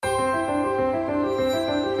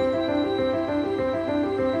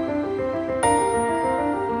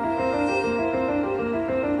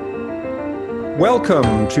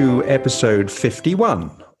Welcome to episode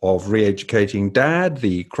 51 of Re-Educating Dad,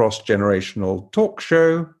 the cross-generational talk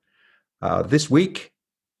show. This week,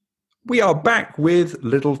 we are back with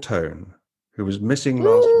Little Tone, who was missing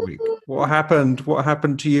last week. What happened? What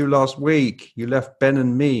happened to you last week? You left Ben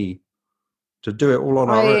and me to do it all on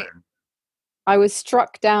our own. I was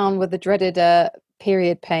struck down with the dreaded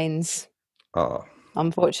period pains,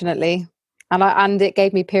 unfortunately. And it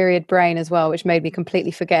gave me period brain as well, which made me completely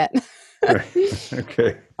forget.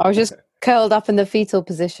 Okay. I was just curled up in the fetal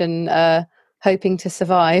position, hoping to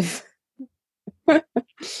survive.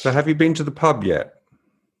 So have you been to the pub yet?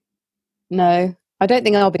 No, I don't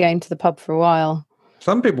think I'll be going to the pub for a while.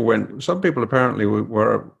 Some people apparently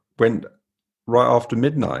went right after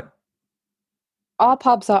midnight. Our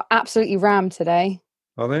pubs are absolutely rammed today.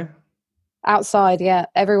 Are they? Outside, yeah.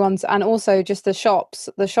 Everyone's, and also just the shops.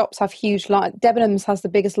 The shops have huge line. Debenhams has the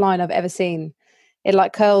biggest line I've ever seen. It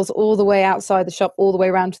like curls all the way outside the shop, all the way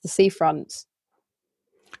around to the seafront.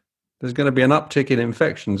 There's going to be an uptick in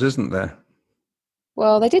infections, isn't there?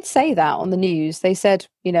 Well, they did say that on the news. They said,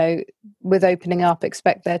 with opening up,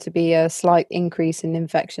 expect there to be a slight increase in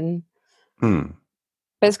infection. But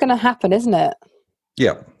it's going to happen, isn't it?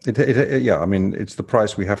 Yeah. Yeah. I mean, it's the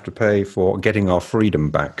price we have to pay for getting our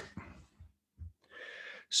freedom back.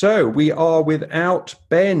 So we are without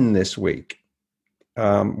Ben this week.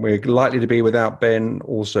 We're likely to be without Ben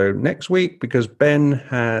also next week because Ben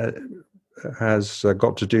has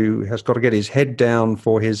got to get his head down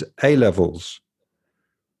for his A-levels.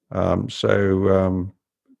 So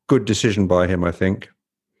good decision by him, I think,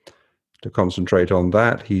 to concentrate on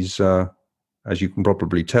that. He's, as you can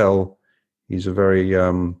probably tell, he's a very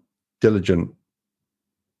diligent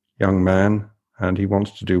young man, and he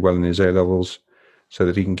wants to do well in his A-levels so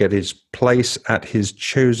that he can get his place at his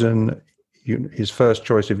first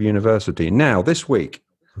choice of university. Now, this week,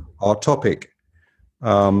 our topic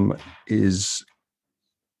is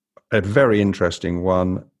a very interesting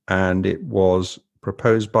one, and it was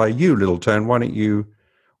proposed by you, Little Tone. Why don't you...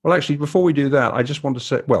 Well, actually, before we do that, I just want to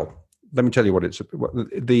say... Well, let me tell you what it's...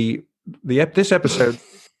 This episode...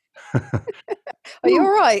 Are you all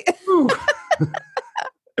right?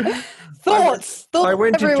 Thoughts I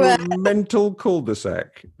went everywhere. into a mental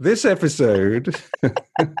cul-de-sac. This episode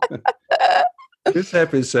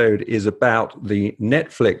is about the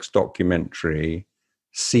Netflix documentary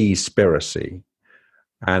Seaspiracy.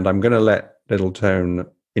 And I'm going to let Little Tone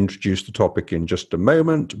introduce the topic in just a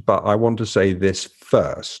moment, but I want to say this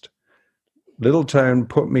first. Little Tone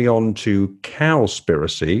put me on to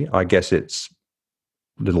Cowspiracy. I guess it's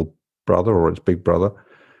little brother or its big brother.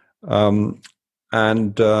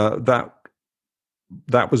 And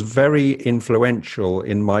that was very influential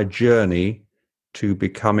in my journey to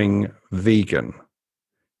becoming vegan.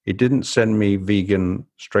 It didn't send me vegan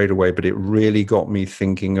straight away, but it really got me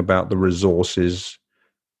thinking about the resources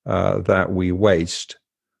that we waste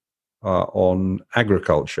on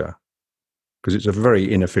agriculture, because it's a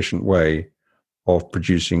very inefficient way of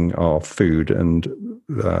producing our food and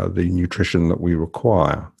the nutrition that we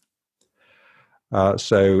require.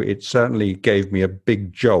 So it certainly gave me a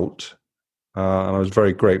big jolt, and I was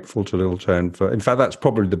very grateful to Little Tone for. In fact, that's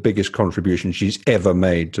probably the biggest contribution she's ever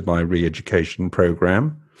made to my re-education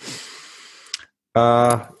program.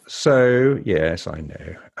 So yes, I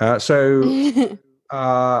know.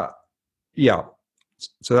 Yeah.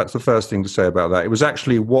 So that's the first thing to say about that. It was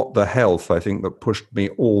actually What the Health, I think, that pushed me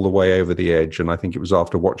all the way over the edge, and I think it was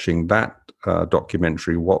after watching that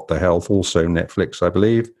documentary, What the Health, also Netflix, I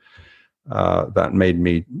believe. That made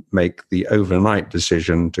me make the overnight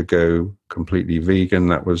decision to go completely vegan.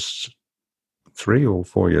 That was 3 or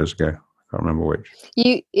 4 years ago. I can't remember which.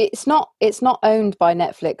 It's not owned by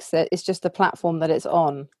Netflix. It's just the platform that it's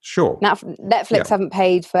on. Sure. Netflix haven't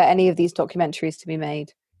paid for any of these documentaries to be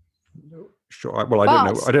made. Sure. Well,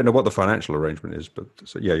 I don't know what the financial arrangement is, but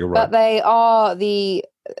so, yeah, you're right. But they are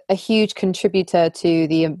a huge contributor to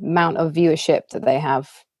the amount of viewership that they have,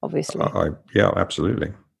 obviously. Yeah,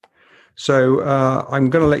 absolutely. So I'm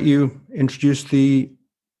going to let you introduce the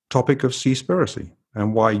topic of Seaspiracy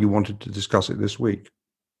and why you wanted to discuss it this week.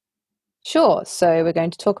 Sure. So we're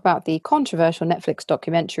going to talk about the controversial Netflix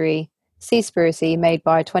documentary Seaspiracy, made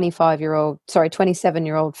by a 27-year-old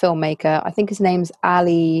filmmaker. I think his name's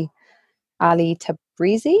Ali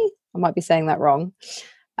Tabrizi. I might be saying that wrong.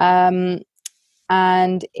 And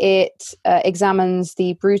it examines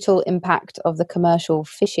the brutal impact of the commercial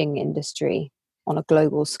fishing industry on a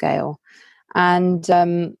global scale. And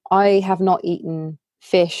I have not eaten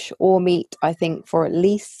fish or meat, I think, for at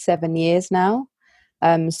least 7 years now.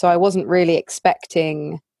 So I wasn't really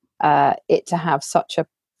expecting it to have such a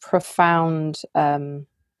profound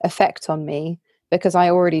effect on me. because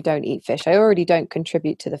I already don't eat fish. I already don't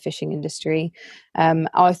contribute to the fishing industry.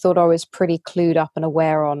 I thought I was pretty clued up and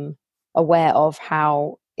aware of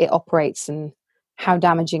how it operates and how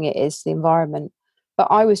damaging it is to the environment. But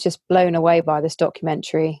I was just blown away by this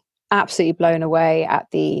documentary, absolutely blown away at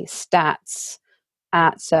the stats,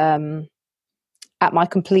 at my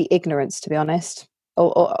complete ignorance, to be honest,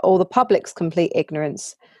 or the public's complete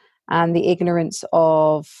ignorance, and the ignorance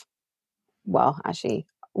of, well, actually,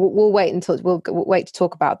 we'll wait to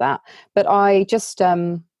talk about that. But I just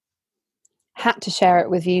had to share it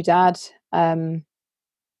with you, Dad.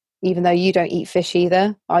 Even though you don't eat fish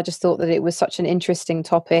either, I just thought that it was such an interesting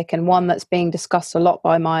topic, and one that's being discussed a lot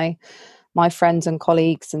by my friends and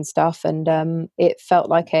colleagues and stuff. And it felt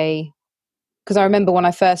like because I remember when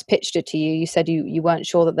I first pitched it to you, you said you weren't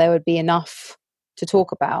sure that there would be enough to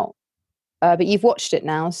talk about. But you've watched it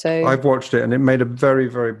now, so... I've watched it, and it made a very,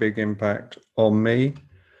 very big impact on me.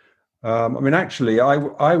 I mean, actually,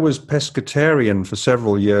 I was pescatarian for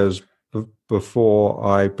several years before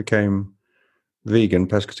I became vegan.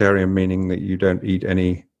 Pescatarian meaning that you don't eat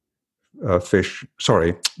any fish.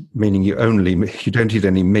 Sorry, meaning you don't eat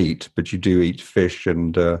any meat, but you do eat fish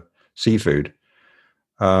and seafood.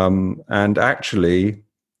 And actually,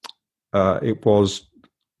 it was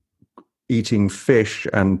eating fish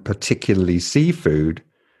and particularly seafood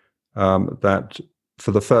that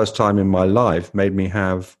for the first time in my life made me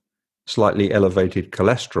have slightly elevated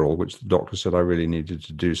cholesterol, which the doctor said I really needed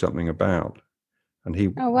to do something about.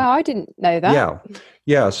 And oh wow, I didn't know that.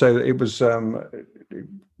 Yeah. So it was.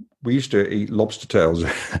 We used to eat lobster tails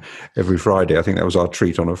every Friday. I think that was our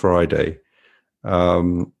treat on a Friday,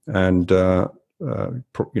 and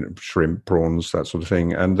shrimp, prawns, that sort of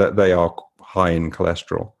thing, and that they are high in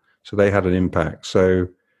cholesterol. So they had an impact. So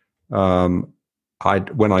when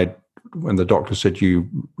the doctor said he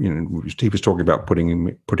was talking about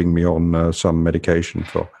putting me on some medication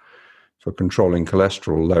for controlling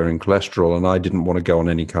cholesterol, lowering cholesterol, and I didn't want to go on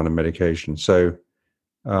any kind of medication. So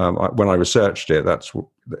when I researched it,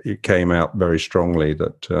 it came out very strongly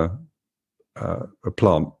that a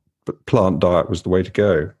plant diet was the way to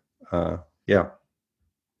go. Yeah.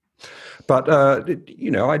 But a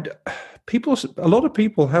lot of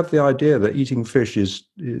people have the idea that eating fish is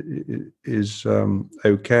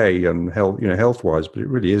okay and health wise, but it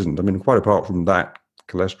really isn't. I mean, quite apart from that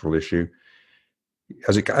cholesterol issue,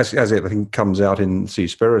 as it I think comes out in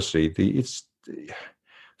Seaspiracy,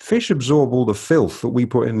 fish absorb all the filth that we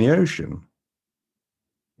put in the ocean.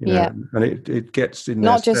 And it gets in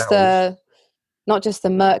not their just cells. Not just the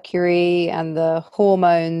mercury and the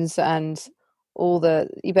hormones and all but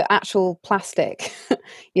actual plastic.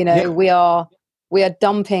 We are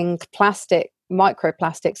dumping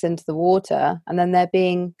microplastics into the water, and then they're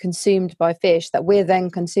being consumed by fish that we're then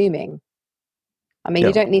consuming. I mean,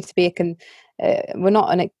 you don't need to be we're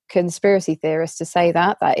not a conspiracy theorist to say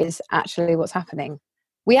that is actually what's happening.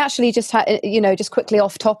 We actually just had, just quickly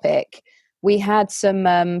off topic, we had some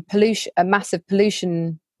a massive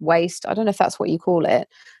pollution waste, I don't know if that's what you call it,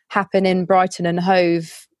 happen in Brighton and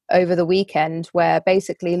Hove over the weekend, where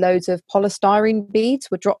basically loads of polystyrene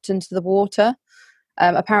beads were dropped into the water.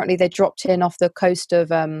 Apparently they dropped in off the coast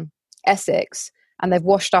of Essex, and they've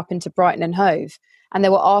washed up into Brighton and Hove. And they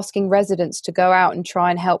were asking residents to go out and try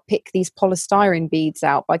and help pick these polystyrene beads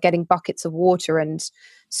out by getting buckets of water and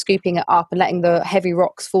scooping it up and letting the heavy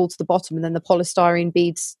rocks fall to the bottom, and then the polystyrene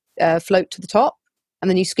beads float to the top, and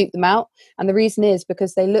then you scoop them out. And the reason is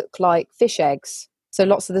because they look like fish eggs, so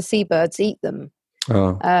lots of the seabirds eat them.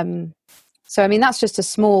 So I mean, that's just a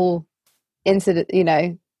small incident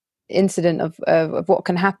of what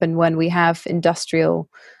can happen when we have industrial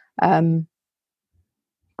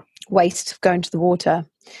waste going to the water.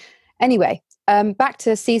 Anyway, back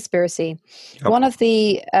to Seaspiracy. Yep. One of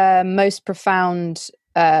the most profound,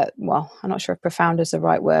 well, I'm not sure if profound is the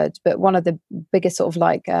right word, but one of the biggest sort of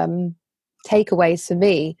takeaways for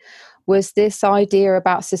me was this idea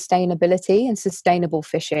about sustainability and sustainable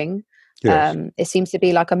fishing. Yes. It seems to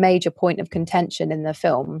be like a major point of contention in the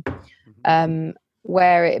film,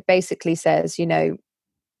 where it basically says,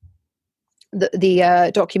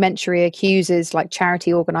 the documentary accuses like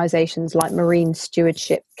charity organizations like Marine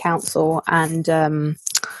Stewardship Council and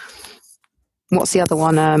what's the other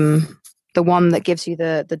one? The one that gives you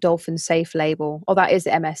the Dolphin Safe label. Oh, that is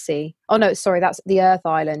MSC. Oh no, sorry, that's the Earth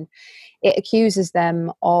Island. It accuses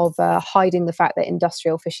them of hiding the fact that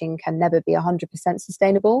industrial fishing can never be 100%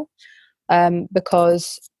 sustainable,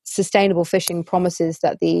 because sustainable fishing promises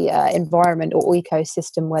that the environment or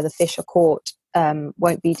ecosystem where the fish are caught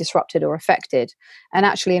won't be disrupted or affected. And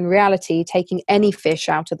actually, in reality, taking any fish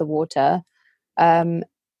out of the water in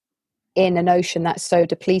an ocean that's so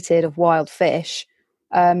depleted of wild fish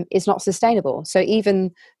is not sustainable. So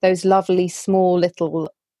even those lovely small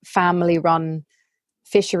little family-run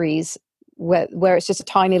fisheries where it's just a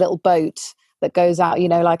tiny little boat that goes out,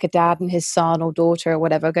 like a dad and his son or daughter or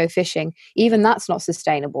whatever go fishing, even that's not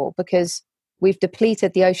sustainable, because we've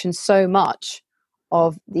depleted the ocean so much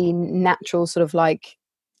of the natural sort of like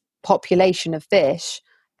population of fish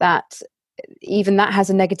that even that has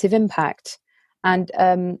a negative impact. And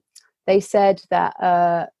they said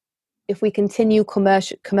that if we continue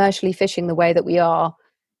commercially fishing the way that we are,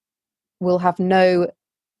 we'll have no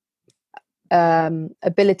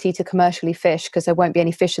ability to commercially fish, because there won't be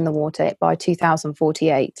any fish in the water by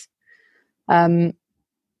 2048. But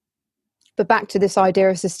back to this idea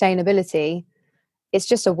of sustainability, it's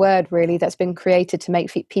just a word really that's been created to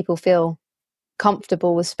make people feel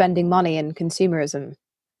comfortable with spending money and consumerism.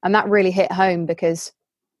 And that really hit home, because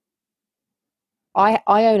I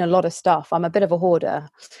own a lot of stuff. I'm a bit of a hoarder.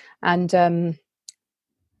 And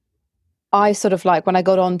I sort of like, when I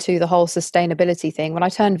got onto the whole sustainability thing, when I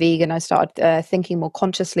turned vegan, I started thinking more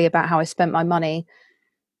consciously about how I spent my money.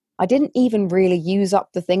 I didn't even really use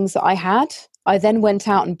up the things that I had. I then went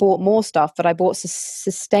out and bought more stuff, but I bought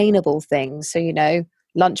sustainable things. So,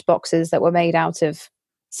 lunch boxes that were made out of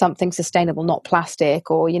something sustainable, not plastic.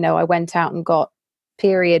 Or, I went out and got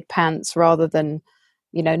period pants rather than,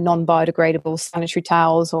 non-biodegradable sanitary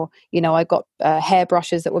towels. Or, I got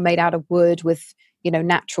hairbrushes that were made out of wood with,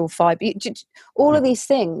 natural fiber. All of these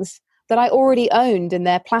things that I already owned in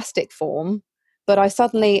their plastic form, but I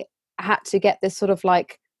suddenly had to get this sort of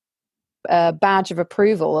like badge of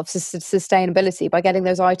approval of sustainability by getting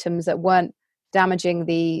those items that weren't damaging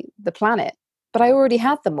the planet. But I already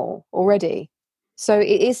had them all already. So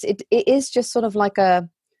it is just sort of like a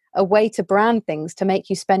way to brand things to make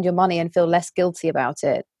you spend your money and feel less guilty about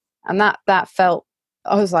it. And that felt,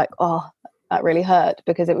 I was like, oh, that really hurt,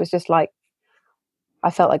 because it was just like, I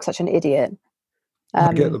felt like such an idiot.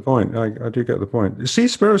 I get the point. I do get the point.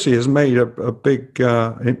 Seaspiracy has made a big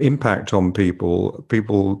impact on people.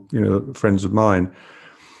 People, friends of mine.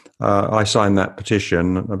 I signed that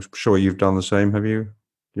petition. I'm sure you've done the same. Have you?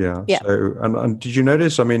 Yeah. So, and did you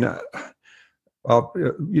notice? I mean, they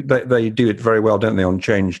do it very well, don't they, on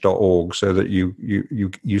change.org, so that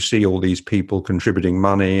you see all these people contributing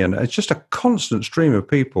money, and it's just a constant stream of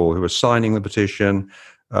people who are signing the petition,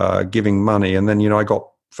 giving money. And then, I got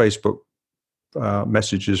Facebook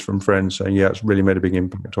messages from friends saying, yeah, it's really made a big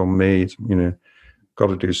impact on me. Got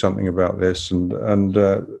to do something about this. And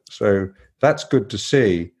so that's good to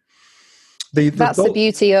see. That's the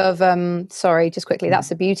beauty of, sorry, just quickly, that's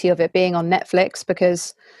the beauty of it being on Netflix,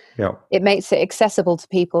 because it makes it accessible to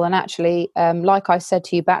people. And actually, like I said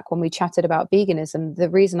to you back when we chatted about veganism, the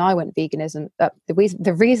reason I went vegan is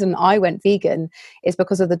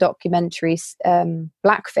because of the documentary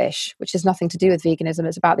Blackfish, which has nothing to do with veganism.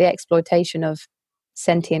 It's about the exploitation of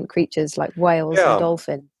sentient creatures like whales and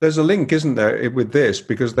dolphins. There's a link, isn't there, with this,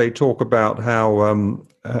 because they talk about how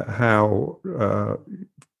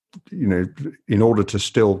in order to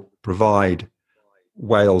still provide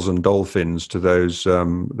whales and dolphins to those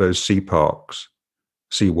sea parks,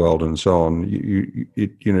 SeaWorld and so on,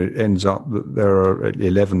 it ends up that there are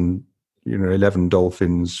 11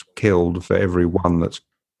 dolphins killed for every one that's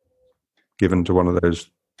given to one of those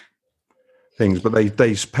things. But they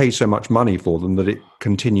pay so much money for them that it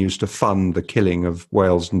continues to fund the killing of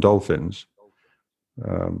whales and dolphins.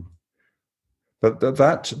 But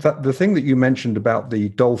that the thing that you mentioned about the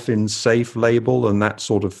dolphin safe label and that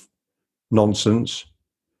sort of nonsense,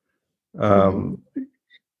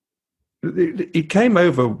 it came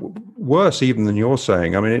over worse even than you're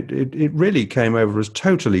saying. I mean, it really came over as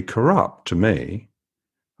totally corrupt to me.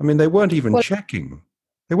 I mean, they weren't even checking.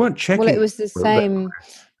 They weren't checking. Well, it was the same.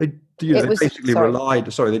 They basically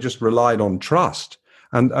they just relied on trust.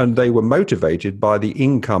 And they were motivated by the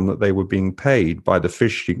income that they were being paid by the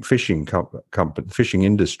fishing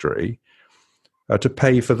industry to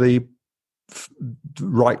pay for the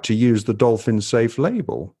right to use the dolphin safe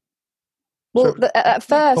label. Well, at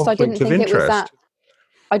first, I didn't think it was that.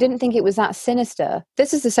 I didn't think it was that sinister.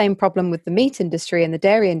 This is the same problem with the meat industry and the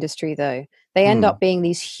dairy industry, though. They end up being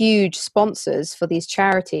these huge sponsors for these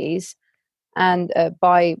charities, and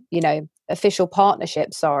by official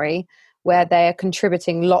partnerships, where they're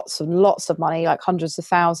contributing lots and lots of money, like hundreds of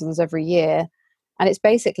thousands every year. And it's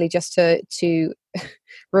basically just to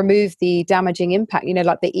remove the damaging impact,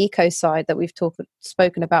 like the ecocide that we've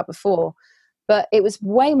spoken about before. But it was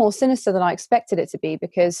way more sinister than I expected it to be,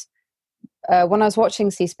 because when I was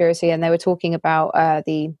watching Seaspiracy and they were talking about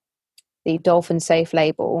the dolphin safe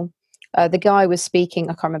label, the guy was speaking,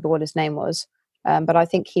 I can't remember what his name was, but I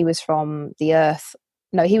think he was from the Earth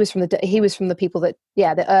no, he was from the people that,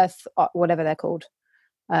 the Earth, whatever they're called.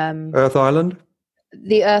 Earth Island?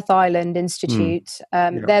 The Earth Island Institute.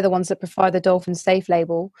 They're the ones that provide the Dolphin Safe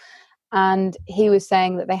label. And he was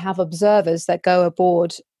saying that they have observers that go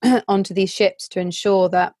aboard onto these ships to ensure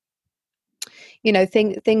that,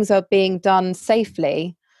 things are being done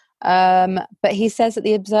safely. But he says that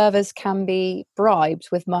the observers can be bribed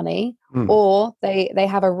with money, or they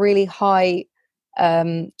have a really high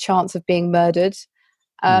chance of being murdered.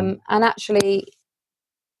 And actually,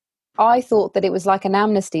 I thought that it was like an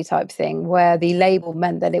amnesty type thing, where the label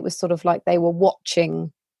meant that it was sort of like they were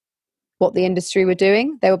watching what the industry were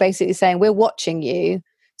doing. They were basically saying, we're watching you.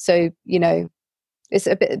 So, it's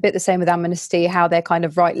a bit the same with Amnesty, how they kind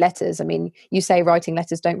of write letters. I mean, you say writing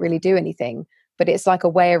letters don't really do anything, but it's like a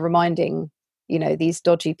way of reminding, these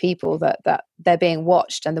dodgy people that they're being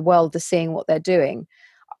watched and the world is seeing what they're doing.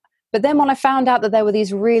 But then when I found out that there were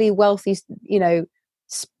these really wealthy,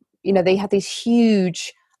 they had these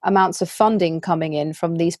huge amounts of funding coming in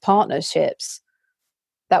from these partnerships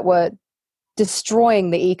that were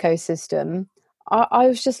destroying the ecosystem, I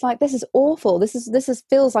was just like, this is awful. This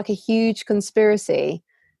feels like a huge conspiracy,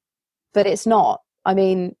 but it's not. I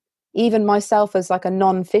mean, even myself as like a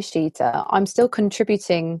non-fish eater, I'm still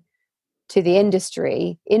contributing to the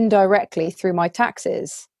industry indirectly through my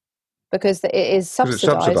taxes, because it is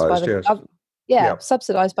subsidized by the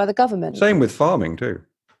subsidized by the government. Same with farming too.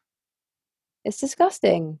 It's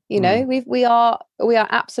disgusting. We are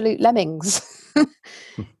absolute lemmings.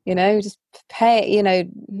 Just pay.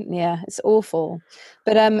 It's awful.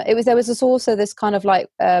 But there was also this kind of like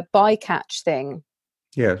bycatch thing.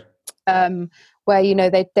 Yes. Where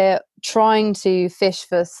they're trying to fish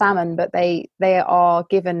for salmon, but they are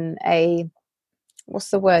given a,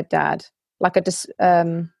 what's the word, Dad? Like a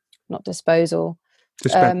not disposal.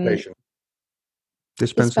 Dispensation.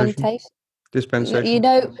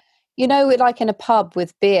 Like in a pub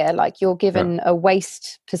with beer, like you're given a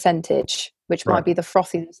waste percentage, which might be the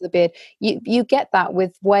frothiness of the beer. You get that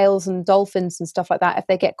with whales and dolphins and stuff like that if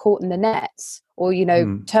they get caught in the nets, or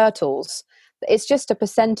turtles. It's just a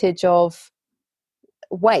percentage of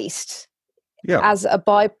waste as a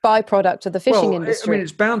byproduct of the fishing industry. I mean,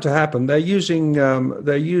 it's bound to happen. They're using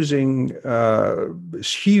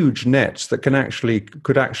huge nets that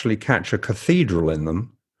could actually catch a cathedral in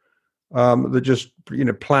them. That just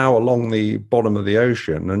plow along the bottom of the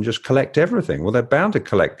ocean and just collect everything. Well, they're bound to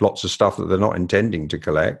collect lots of stuff that they're not intending to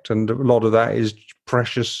collect, and a lot of that is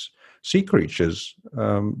precious sea creatures.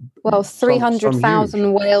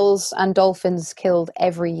 300,000 whales and dolphins killed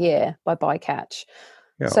every year by bycatch.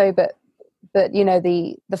 Yeah. So, but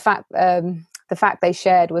the fact they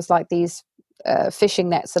shared was like these fishing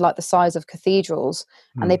nets are like the size of cathedrals,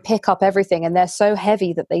 and they pick up everything, and they're so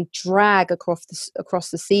heavy that they drag across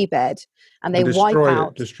the seabed, and they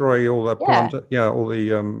destroy all the plant, all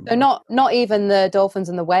the. So not even the dolphins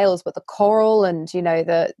and the whales, but the coral and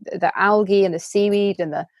the algae and the seaweed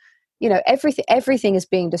and the everything is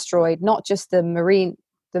being destroyed. Not just the marine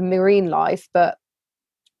life, but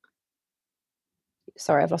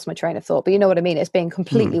sorry, I've lost my train of thought. But you know what I mean. It's being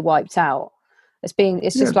completely wiped out.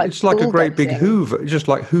 It's just like a great big hoover, just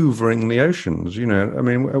like hoovering the oceans. I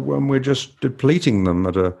mean, when we're just depleting them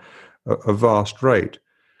at a vast rate.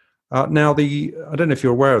 Now, I don't know if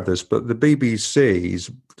you're aware of this, but the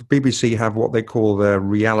BBC have what they call their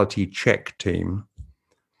reality check team,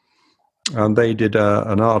 and they did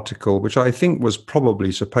an article which I think was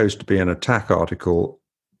probably supposed to be an attack article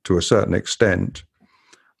to a certain extent.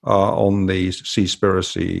 On the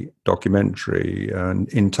Seaspiracy documentary,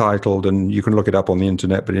 entitled, and you can look it up on the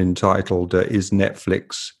internet, but entitled, "Is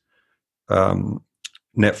Netflix's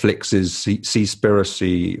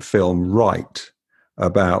Seaspiracy film right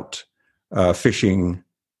about fishing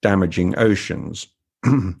damaging oceans?"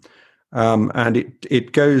 And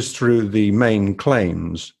it goes through the main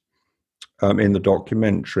claims in the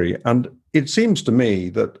documentary, and it seems to me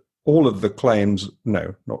that all of the claims,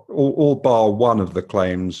 no, not all bar one of the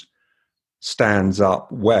claims, stands up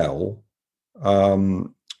well.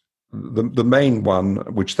 The main one,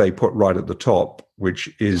 which they put right at the top,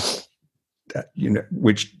 which is,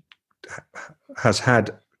 which has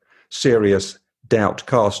had serious doubt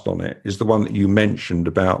cast on it, is the one that you mentioned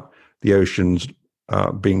about the oceans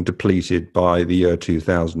being depleted by the year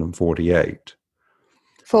 2048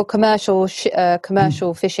 for commercial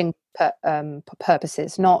fishing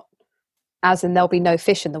purposes, not as in there'll be no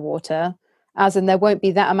fish in the water, as in there won't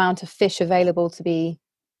be that amount of fish available to be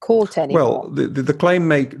caught anymore. Well, the claim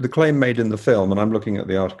made in the film, and I'm looking at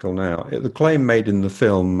the article now, the claim made in the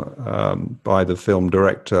film by the film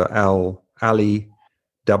director Ali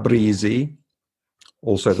Dabrizi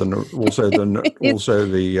Also the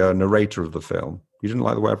narrator of the film. You didn't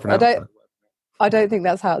like the way I pronounced that? I don't think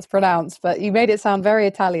that's how it's pronounced, but you made it sound very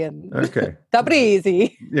Italian. Okay.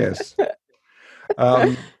 Tabrisi. Yes.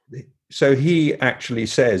 So he actually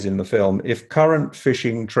says in the film, if current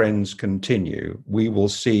fishing trends continue, we will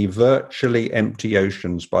see virtually empty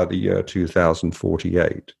oceans by the year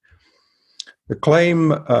 2048. The claim,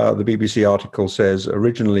 the BBC article says,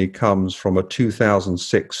 originally comes from a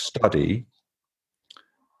 2006 study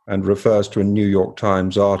and refers to a New York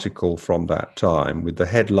Times article from that time with the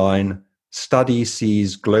headline, Study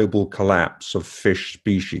Sees Global Collapse of Fish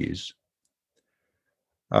Species.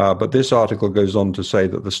 But this article goes on to say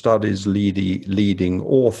that the study's leading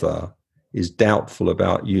author is doubtful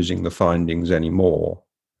about using the findings anymore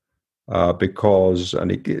because,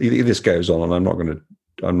 and this goes on, and I'm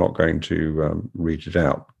not going to read it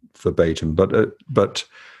out verbatim, but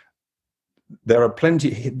there are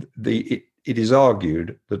plenty. It is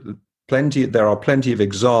argued that there are plenty of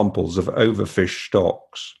examples of overfished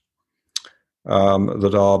stocks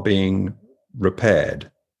that are being repaired.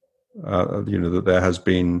 That there has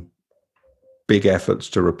been big efforts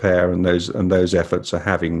to repair, and those efforts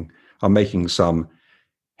are making some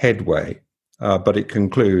headway. But it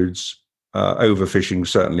concludes overfishing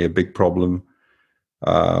certainly a big problem.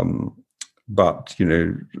 But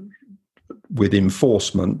with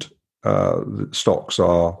enforcement, the stocks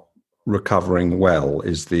are recovering well.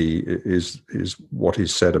 Is what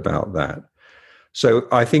is said about that. So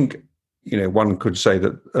I think one could say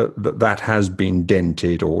that that has been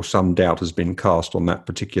dented, or some doubt has been cast on that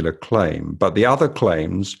particular claim. But the other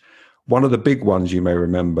claims, one of the big ones you may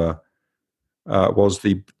remember, was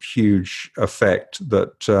the huge effect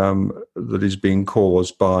that is being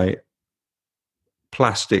caused by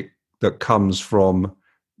plastic that comes from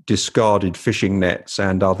discarded fishing nets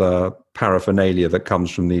and other paraphernalia that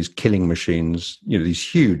comes from these killing machines. These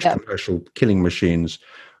huge commercial killing machines,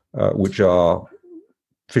 which are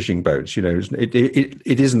fishing boats. It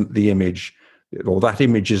isn't the image, or that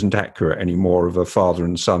image isn't accurate anymore, of a father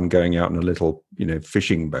and son going out in a little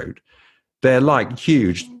fishing boat. They're like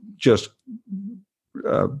huge just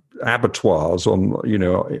abattoirs on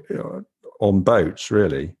boats,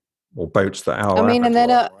 really, or boats that are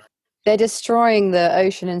and they're destroying the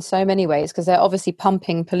ocean in so many ways, because they're obviously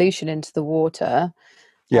pumping pollution into the water,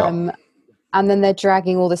 and then they're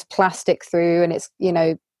dragging all this plastic through, and it's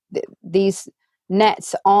these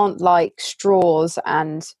nets aren't like straws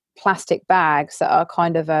and plastic bags that are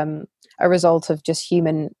kind of a result of just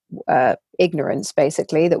human ignorance,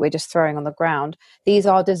 basically, that we're just throwing on the ground. These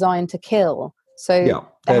are designed to kill. So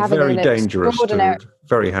they're very dangerous,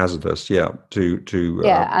 very hazardous,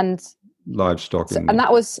 and livestock. And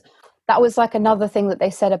that was like another thing that they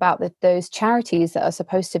said about those charities that are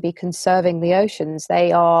supposed to be conserving the oceans.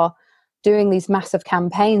 They are doing these massive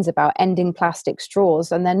campaigns about ending plastic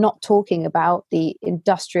straws, and they're not talking about the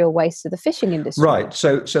industrial waste of the fishing industry. Right.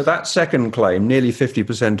 So that second claim, nearly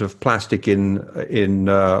 50% of plastic in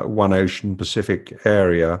one ocean Pacific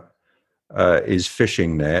area is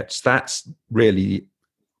fishing nets. That's really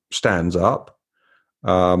stands up,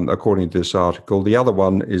 according to this article. The other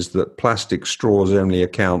one is that plastic straws only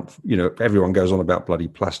account, everyone goes on about bloody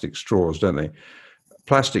plastic straws, don't they?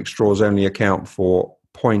 Plastic straws only account for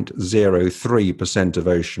 0.03% of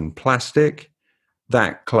ocean plastic.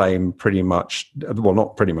 That claim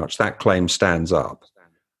that claim stands up.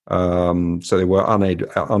 So they were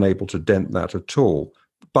unable to dent that at all.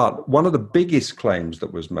 But one of the biggest claims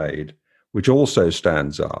that was made, which also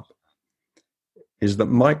stands up, is that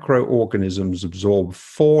microorganisms absorb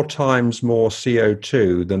 4 times more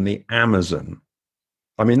CO2 than the Amazon.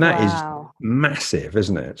 I mean, that is massive,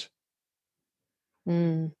 isn't it?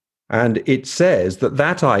 Mm. And it says that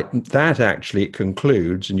actually it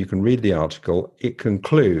concludes, and you can read the article, it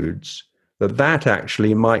concludes that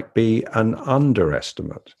actually might be an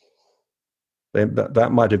underestimate.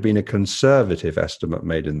 That might have been a conservative estimate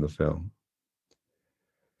made in the film.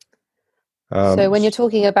 So when you're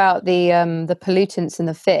talking about the pollutants in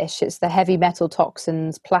the fish, it's the heavy metal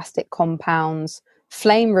toxins, plastic compounds,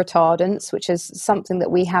 flame retardants, which is something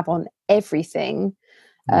that we have on everything,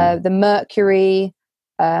 the mercury,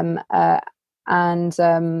 and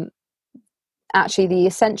actually the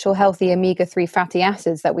essential healthy omega-3 fatty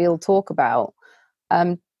acids that we all talk about.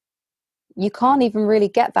 You can't even really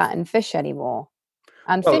get that in fish anymore.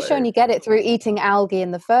 And fish only get it through eating algae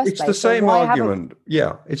in the first place. It's the same argument.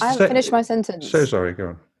 I haven't finished my sentence. So sorry, go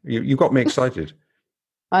on. You got me excited.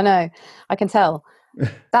 I know. I can tell.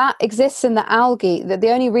 That exists in the algae. The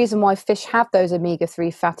only reason why fish have those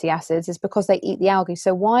omega-3 fatty acids is because they eat the algae.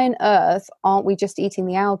 So why on earth aren't we just eating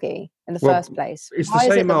the algae in the first place? It's the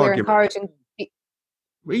same argument.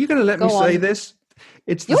 Are you going to let me Go say on. this?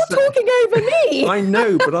 You're talking over me. I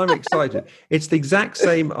know, but I'm excited. It's the exact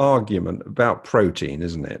same argument about protein,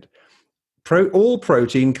 isn't it? All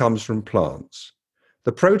protein comes from plants.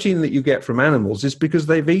 The protein that you get from animals is because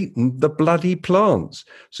they've eaten the bloody plants.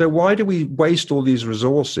 So why do we waste all these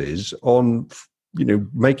resources on,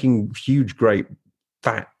 making huge, great,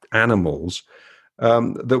 fat animals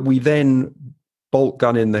that we then bolt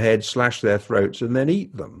gun in the head, slash their throats, and then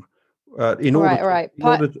eat them? In order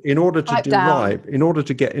Pipe down.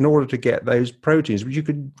 to get those proteins, which you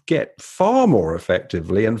could get far more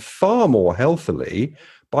effectively and far more healthily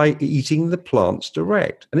by eating the plants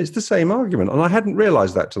direct. And it's the same argument. And I hadn't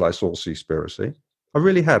realized that till I saw Seaspiracy. I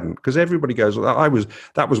really hadn't, because everybody goes,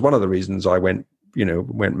 that was one of the reasons I went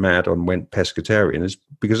mad and went pescatarian, is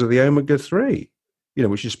because of the omega-3,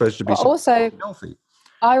 which is supposed to be also healthy.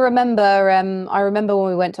 I remember when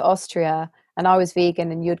we went to Austria and I was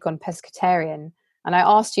vegan and you'd gone pescatarian, and I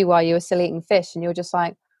asked you why you were still eating fish, and you were just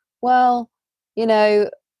like, well,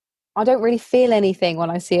 I don't really feel anything when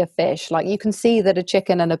I see a fish. Like, you can see that a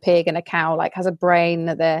chicken and a pig and a cow has a brain,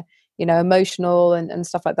 that they're, emotional and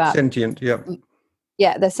stuff like that. Sentient, yeah.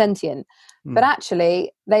 Yeah, they're sentient. But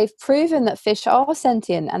actually, they've proven that fish are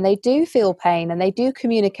sentient and they do feel pain and they do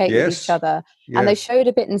communicate with each other. Yes. And they showed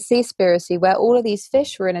a bit in Seaspiracy where all of these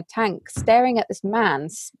fish were in a tank staring at this man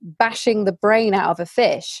bashing the brain out of a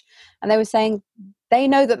fish. And they were saying they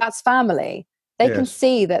know that that's family. They can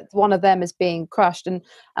see that one of them is being crushed. And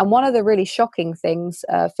one of the really shocking things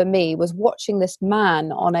for me was watching this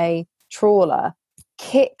man on a trawler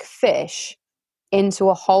kick fish into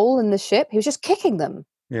a hole in the ship. He was just kicking them.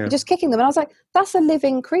 Yeah. Just kicking them. And I was like, that's a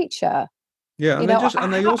living creature. Yeah. And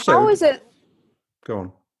they also. How is it?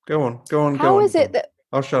 Go on. How is it that.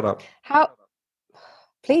 I'll shut up.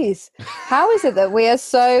 Please. How is it that we are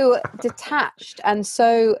so detached and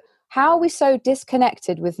how are we so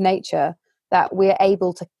disconnected with nature that we're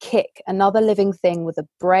able to kick another living thing with a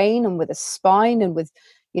brain and with a spine and with,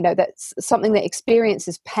 that's something that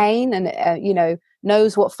experiences pain and,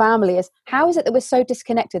 knows what family is? How is it that we're so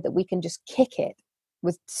disconnected that we can just kick it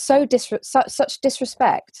with such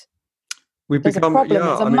disrespect? There's a problem.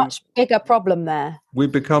 There's a much bigger problem there.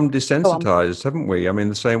 We've become desensitized, haven't we? I mean,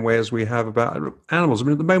 the same way as we have about animals. I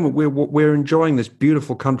mean, at the moment, we're enjoying this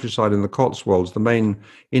beautiful countryside in the Cotswolds. The main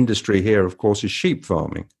industry here, of course, is sheep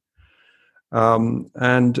farming.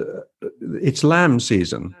 And it's lamb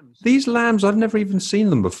season. These lambs, I've never even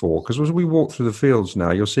seen them before, because as we walk through the fields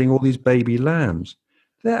now, you're seeing all these baby lambs.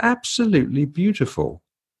 They're absolutely beautiful.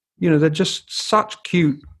 They're just such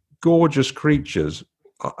cute, gorgeous creatures.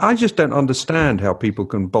 I just don't understand how people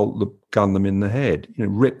can gun them in the head,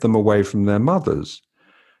 rip them away from their mothers.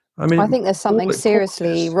 I mean, I think there's something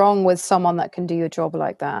seriously wrong with someone that can do a job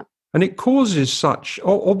like that. And it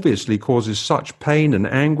obviously causes such pain and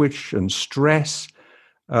anguish and stress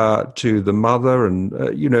to the mother, and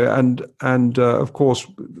of course,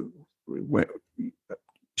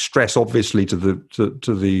 stress obviously to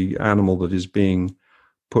the animal that is being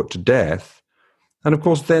put to death. And of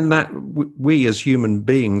course, then that we as human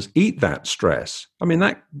beings eat that stress. I mean,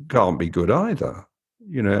 that can't be good either.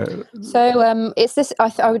 So it's this. I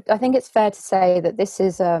think it's fair to say that this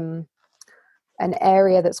is an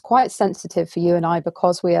area that's quite sensitive for you and I,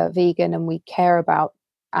 because we are vegan and we care about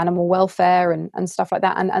animal welfare and stuff like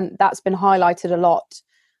that, and that's been highlighted a lot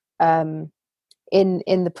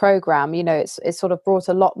in the program. It's sort of brought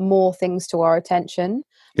a lot more things to our attention.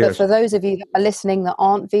 Yes. But for those of you that are listening that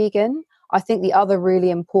aren't vegan, I think the other really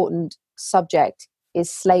important subject is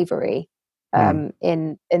slavery. In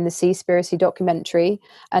the Seaspiracy documentary,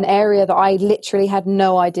 an area that I literally had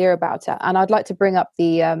no idea about it. And I'd like to bring up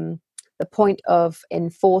the point of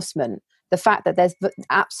enforcement, the fact that there's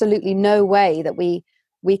absolutely no way that we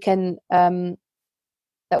can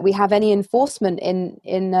that we have any enforcement in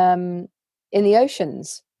the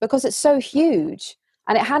oceans, because it's so huge.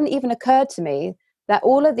 And it hadn't even occurred to me that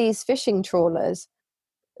all of these fishing trawlers,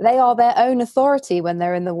 they are their own authority when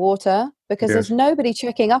they're in the water, because there's nobody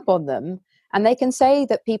checking up on them. And they can say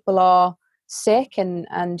that people are sick and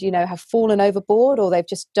have fallen overboard, or they've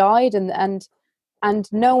just died, and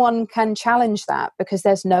no one can challenge that because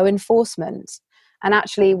there's no enforcement. And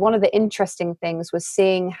actually, one of the interesting things was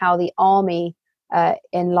seeing how the army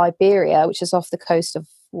in Liberia, which is off the coast of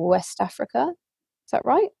West Africa, is that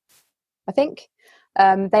right? I think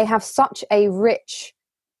they have such a rich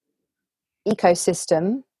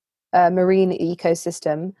ecosystem, marine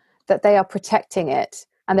ecosystem, that they are protecting it.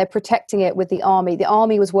 And they're protecting it with the army. The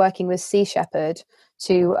army was working with Sea Shepherd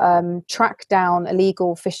to track down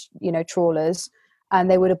illegal fish, trawlers, and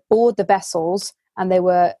they would board the vessels, and they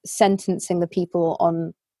were sentencing the people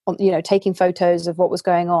on taking photos of what was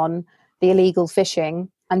going on, the illegal fishing,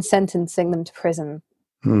 and sentencing them to prison.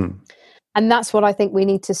 And that's what I think we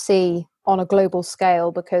need to see on a global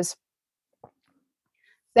scale, because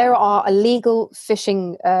there are illegal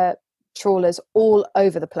fishing trawlers all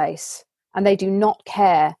over the place, and they do not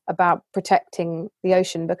care about protecting the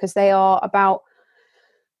ocean, because they are about,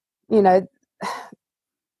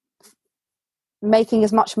 making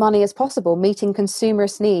as much money as possible, meeting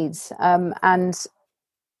consumerist needs. And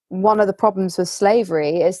one of the problems with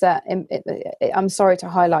slavery is that, I'm sorry to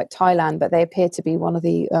highlight Thailand, but they appear to be one of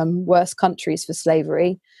the worst countries for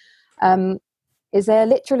slavery, is they're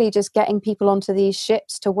literally just getting people onto these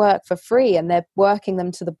ships to work for free, and they're working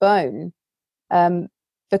them to the bone,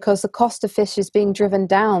 because the cost of fish is being driven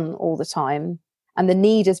down all the time and the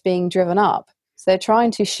need is being driven up. So they're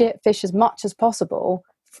trying to ship fish as much as possible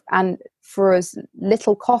and for as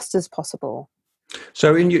little cost as possible.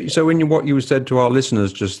 So in what you said to our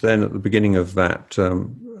listeners just then at the beginning of that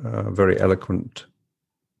very eloquent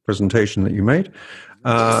presentation that you made,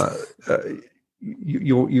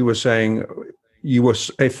 you were saying, you were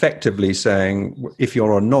effectively saying, if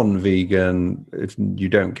you're a non-vegan, if you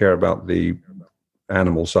don't care about the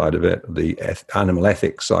animal side of it, the animal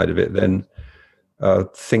ethics side of it, then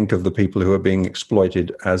think of the people who are being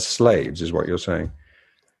exploited as slaves, is what you're saying.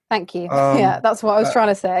 Thank you. Yeah, that's what I was trying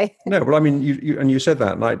to say. No, but I mean, you said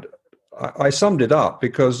that, and I summed it up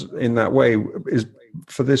because in that way is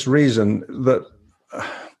for this reason that,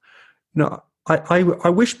 I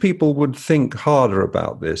wish people would think harder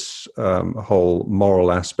about this whole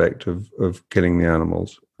moral aspect of killing the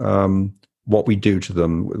animals, what we do to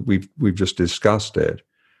them. We've just discussed it.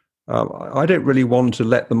 I don't really want to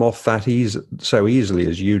let them off that so easily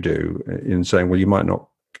as you do, in saying, well, you might not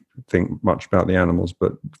think much about the animals,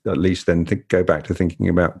 but at least then go back to thinking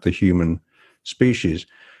about the human species.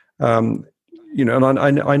 And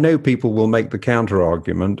I know people will make the counter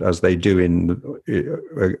argument, as they do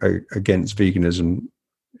against veganism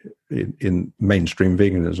in mainstream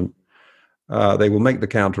veganism. They will make the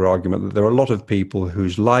counter argument that there are a lot of people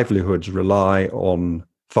whose livelihoods rely on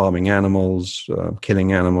farming animals,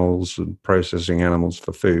 killing animals, and processing animals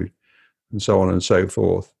for food, and so on and so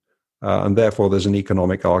forth. And therefore, there's an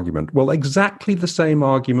economic argument. Well, exactly the same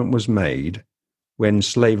argument was made when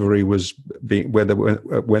slavery was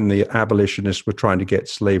when the abolitionists were trying to get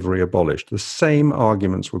slavery abolished. The same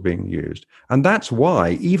arguments were being used. And that's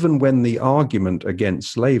why, even when the argument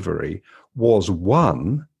against slavery was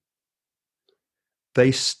won,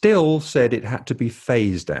 they still said it had to be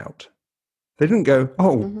phased out. They didn't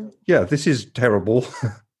go, yeah, this is terrible,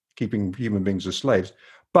 keeping human beings as slaves.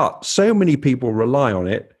 But so many people rely on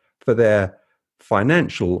it for their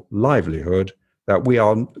financial livelihood that we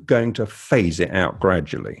are going to phase it out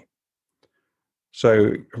gradually.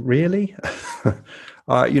 So really,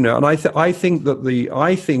 and I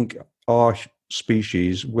think our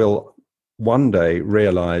species will one day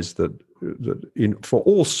realize that for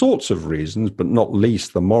all sorts of reasons, but not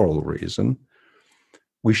least the moral reason,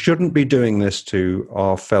 we shouldn't be doing this to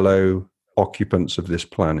our fellow occupants of this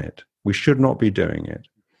planet. We should not be doing it.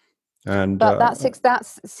 But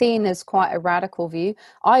that's seen as quite a radical view.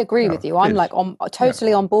 I agree with you. I'm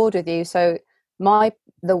totally on board with you. So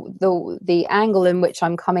the angle in which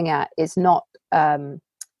I'm coming at is not that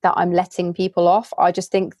I'm letting people off. I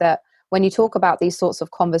just think that when you talk about these sorts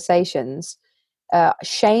of conversations,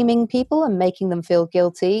 shaming people and making them feel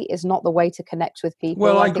guilty is not the way to connect with people.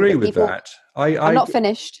 Well, I agree with that. I'm not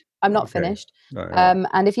finished. No.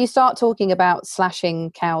 And if you start talking about slashing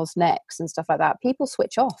cows' necks and stuff like that, people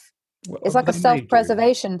switch off. Well, it's like a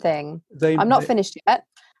self-preservation thing. I'm not finished yet,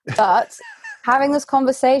 but having this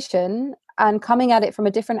conversation and coming at it from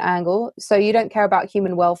a different angle, so you don't care about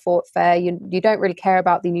human welfare, you don't really care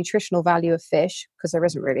about the nutritional value of fish, because there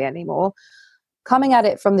isn't really any more. Coming at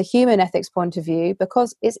it from the human ethics point of view,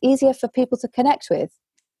 because it's easier for people to connect with.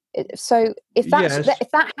 So if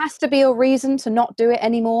that has to be your reason to not do it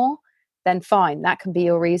anymore, then fine, that can be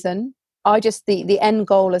your reason. The end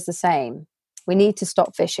goal is the same. We need to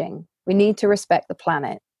stop fishing. We need to respect the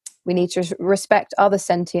planet. We need to respect other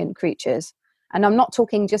sentient creatures. And I'm not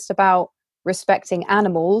talking just about respecting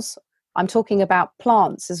animals. I'm talking about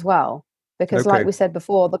plants as well. Because like we said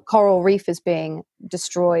before, the coral reef is being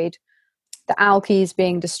destroyed. The algae is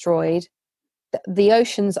being destroyed. The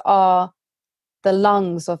oceans are the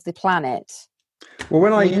lungs of the planet.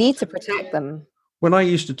 Well, we need to protect them. When I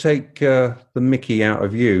used to take the mickey out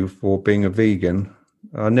of you for being a vegan,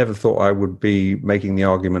 I never thought I would be making the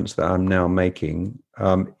arguments that I'm now making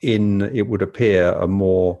it would appear, a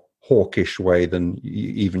more hawkish way than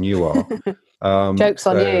even you are. Joke's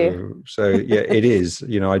on you. So yeah, it is.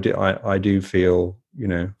 I do feel,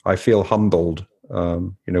 I feel humbled,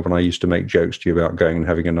 when I used to make jokes to you about going and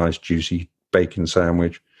having a nice juicy bacon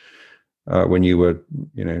sandwich, when you were,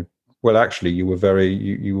 well, actually you were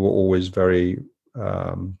you were always very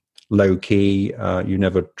low key. You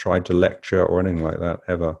never tried to lecture or anything like that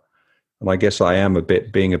ever. And I guess I am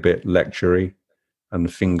being a bit lectury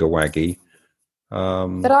and finger waggy.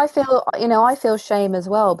 But I feel shame as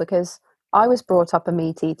well, because I was brought up a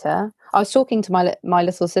meat eater. I was talking to my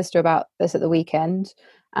little sister about this at the weekend,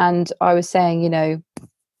 and I was saying,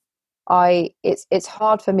 it's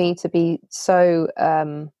hard for me to be so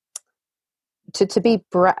to be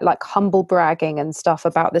like humble bragging and stuff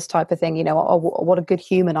about this type of thing. Oh, what a good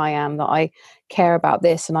human I am, that I care about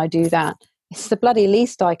this and I do that. It's the bloody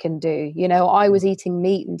least I can do. I was eating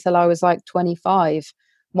meat until I was like 25.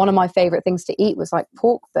 One of my favorite things to eat was like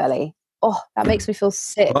pork belly. Oh, that makes me feel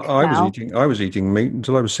sick. I was eating meat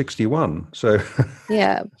until I was 61. So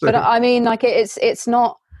yeah, but I mean, like it's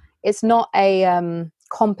not a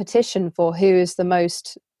competition for who is the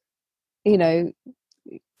most,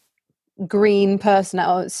 green person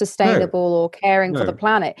or sustainable or caring for the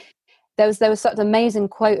planet. There was such an amazing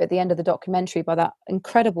quote at the end of the documentary by that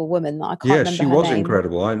incredible woman that I can't remember her name. Yes, she was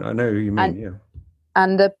incredible. I know who you mean.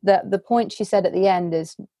 And the point she said at the end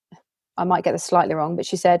is, I might get this slightly wrong, but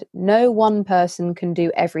she said, no one person can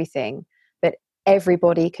do everything, but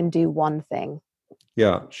everybody can do one thing.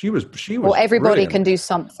 Yeah, she was. Or everybody can do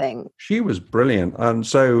something. She was brilliant. And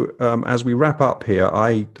so, as we wrap up here,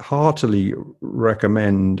 I heartily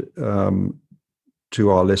recommend to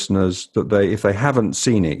our listeners that if they haven't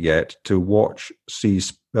seen it yet, to watch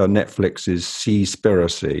Netflix's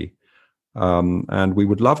Seaspiracy. And we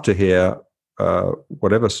would love to hear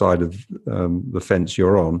whatever side of the fence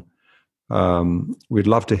you're on. We'd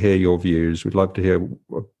love to hear your views. We'd love to hear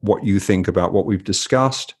what you think about what we've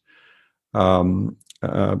discussed. Because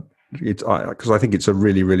I think it's a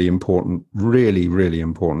really, really important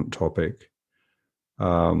topic.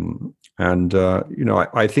 I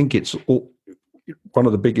think it's one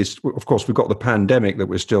of the biggest. Of course, we've got the pandemic that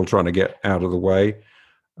we're still trying to get out of the way,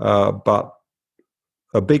 but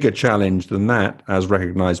a bigger challenge than that, as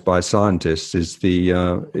recognized by scientists, is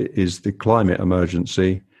the climate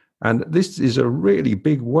emergency. And this is a really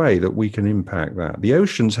big way that we can impact that. The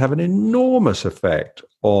oceans have an enormous effect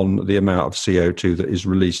on the amount of CO2 that is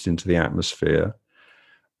released into the atmosphere.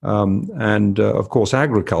 Of course,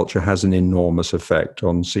 agriculture has an enormous effect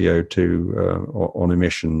on CO2, on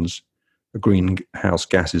emissions, greenhouse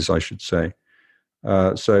gases, I should say.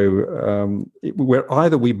 Either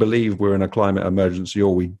we believe we're in a climate emergency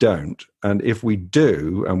or we don't. And if we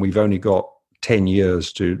do, and we've only got 10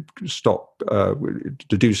 years to stop, to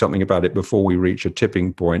do something about it before we reach a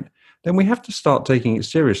tipping point, then we have to start taking it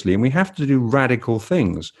seriously, and we have to do radical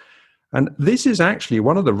things. And this is actually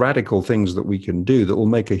one of the radical things that we can do that will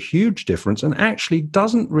make a huge difference and actually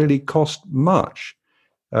doesn't really cost much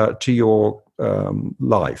to your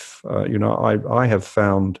life. I have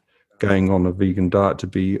found going on a vegan diet to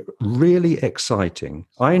be really exciting.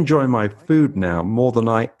 I enjoy my food now more than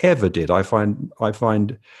I ever did. I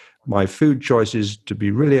find my food choices to be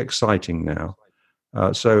really exciting now.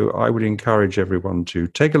 So I would encourage everyone to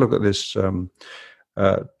take a look at this.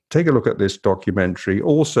 Take a look at this documentary.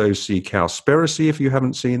 Also see Cowspiracy if you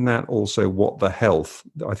haven't seen that. Also What the Health.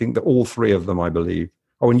 I think that all three of them, I believe.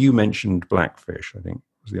 Oh, and you mentioned Blackfish, I think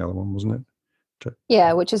was the other one, wasn't it?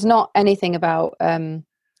 Yeah, which is not anything about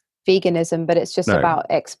veganism, but it's just about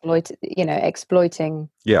exploiting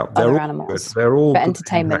other animals. They're all for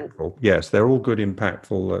entertainment. Yes, they're all good,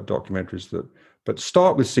 impactful documentaries. But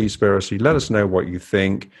start with Seaspiracy. Let us know what you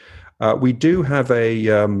think. We do have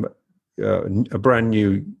a brand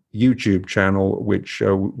new YouTube channel, which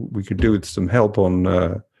we could do with some help on,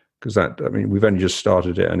 because we've only just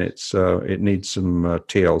started it, and it needs some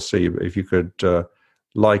TLC. If you could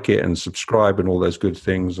like it and subscribe and all those good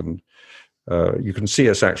things, and you can see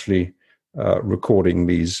us actually recording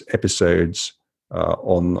these episodes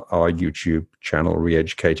on our YouTube channel,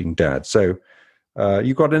 Re-Educating Dad. So,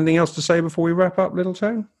 you got anything else to say before we wrap up, Little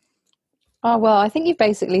Tone? Oh, well, I think you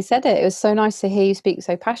basically said it. It was so nice to hear you speak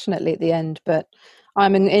so passionately at the end, but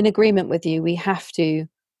I'm in agreement with you. We have to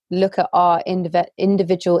look at our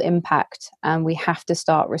individual impact, and we have to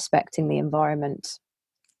start respecting the environment.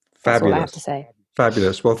 That's all I have to say.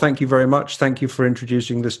 Fabulous. Well, thank you very much. Thank you for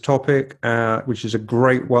introducing this topic, which is a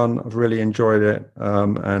great one. I've really enjoyed it,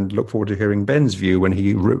 and look forward to hearing Ben's view when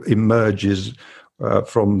he emerges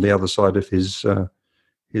from the other side of his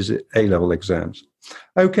A-level exams.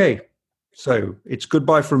 Okay, so it's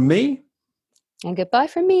goodbye from me. And goodbye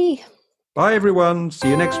from me. Bye, everyone. See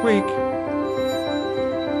you next week.